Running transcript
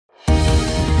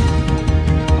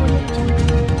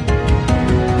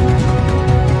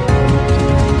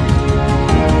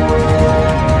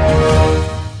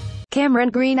Camryn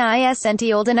Green isn't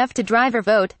old enough to drive or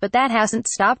vote, but that hasn't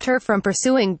stopped her from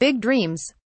pursuing big dreams.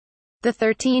 The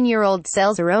 13-year-old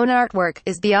sells her own artwork,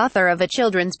 is the author of a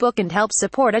children's book and helps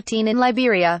support a teen in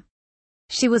Liberia.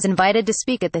 She was invited to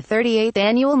speak at the 38th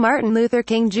annual Martin Luther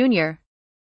King Jr.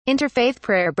 Interfaith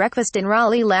Prayer Breakfast in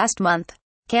Raleigh last month.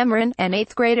 Camryn, an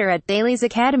 8th grader at Daly's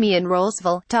Academy in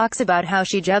Rolesville, talks about how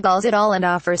she juggles it all and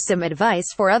offers some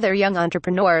advice for other young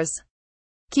entrepreneurs.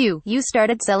 You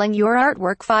started selling your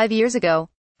artwork 5 years ago.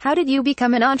 How did you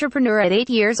become an entrepreneur at 8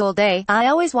 years old? I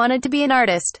always wanted to be an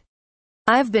artist.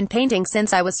 I've been painting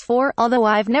since I was 4, although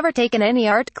I've never taken any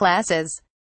art classes.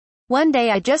 One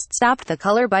day I just stopped the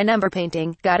color by number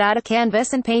painting, got out a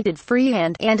canvas and painted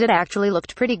freehand, and it actually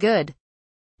looked pretty good.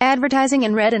 Advertising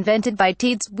and read invented by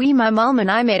Teeds. My mom and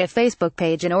I made a Facebook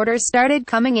page and orders started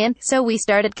coming in, so we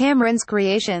started Camryn's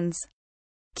Creations.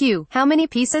 How many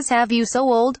pieces have you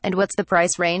sold, and what's the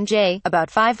price range? About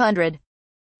 500.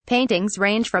 Paintings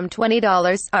range from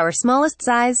 $20, our smallest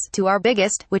size, to our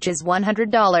biggest, which is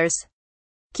 $100.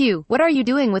 What are you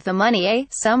doing with the money?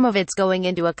 Some of it's going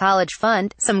into a college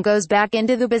fund, some goes back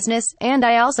into the business, and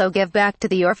I also give back to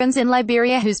the orphans in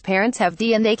Liberia whose parents have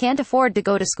D and they can't afford to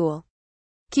go to school.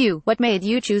 What made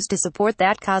you choose to support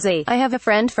that cause? I have a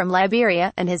friend from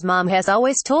Liberia, and his mom has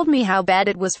always told me how bad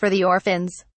it was for the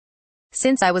orphans.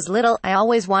 Since I was little, I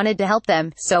always wanted to help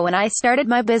them, so when I started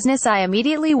my business I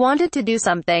immediately wanted to do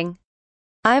something.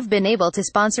 I've been able to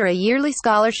sponsor a yearly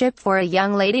scholarship for a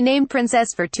young lady named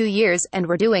Princess for 2 years, and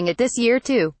we're doing it this year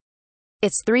too.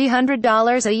 It's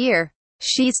 $300 a year.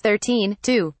 She's 13,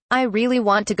 too. I really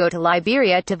want to go to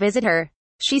Liberia to visit her.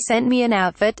 She sent me an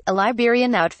outfit, a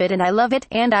Liberian outfit, and I love it,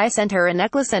 and I sent her a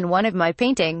necklace and one of my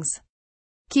paintings.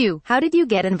 How did you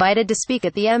get invited to speak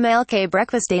at the MLK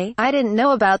breakfast? I didn't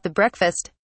know about the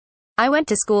breakfast. I went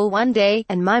to school one day,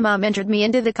 and my mom entered me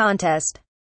into the contest.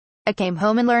 I came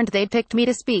home and learned they'd picked me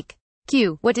to speak.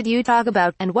 What did you talk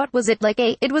about, and what was it like?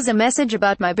 It was a message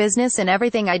about my business and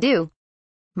everything I do.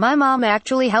 My mom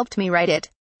actually helped me write it.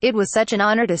 It was such an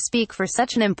honor to speak for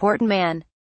such an important man.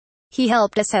 He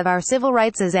helped us have our civil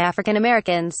rights as African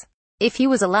Americans. If he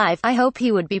was alive, I hope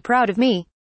he would be proud of me.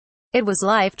 It was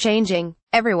life-changing.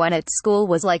 Everyone at school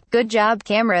was like, "Good job,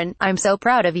 Camryn, I'm so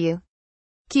proud of you."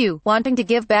 Wanting to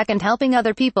give back and helping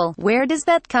other people. Where does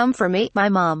that come from? My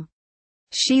mom.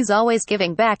 She's always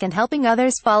giving back and helping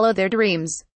others follow their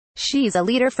dreams. She's a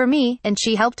leader for me, and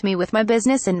she helped me with my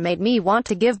business and made me want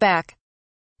to give back.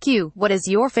 What is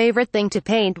your favorite thing to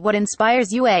paint? What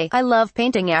inspires you? I love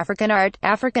painting African art,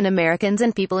 African Americans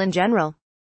and people in general.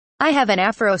 I have an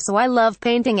afro, so I love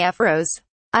painting afros.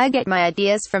 I get my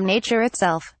ideas from nature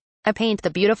itself. I paint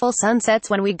the beautiful sunsets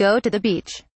when we go to the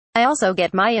beach. I also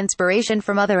get my inspiration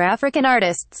from other African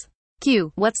artists.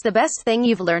 What's the best thing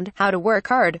you've learned? How to work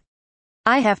hard.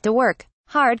 I have to work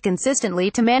hard consistently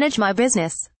to manage my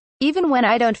business. Even when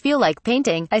I don't feel like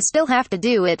painting, I still have to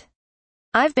do it.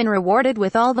 I've been rewarded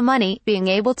with all the money, being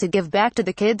able to give back to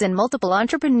the kids and multiple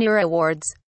entrepreneur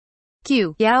awards.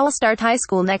 I'll start high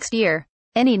school next year.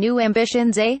 Any new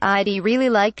ambitions? I'd really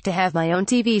like to have my own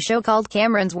TV show called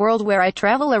Camryn's World where I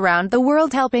travel around the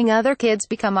world helping other kids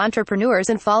become entrepreneurs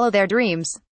and follow their dreams.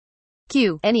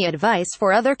 Any advice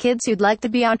for other kids who'd like to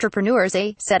be entrepreneurs?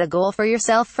 Set a goal for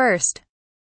yourself first.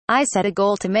 I set a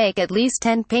goal to make at least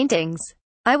 10 paintings.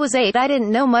 I was 8, I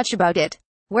didn't know much about it.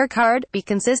 Work hard, be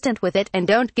consistent with it, and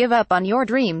don't give up on your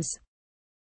dreams.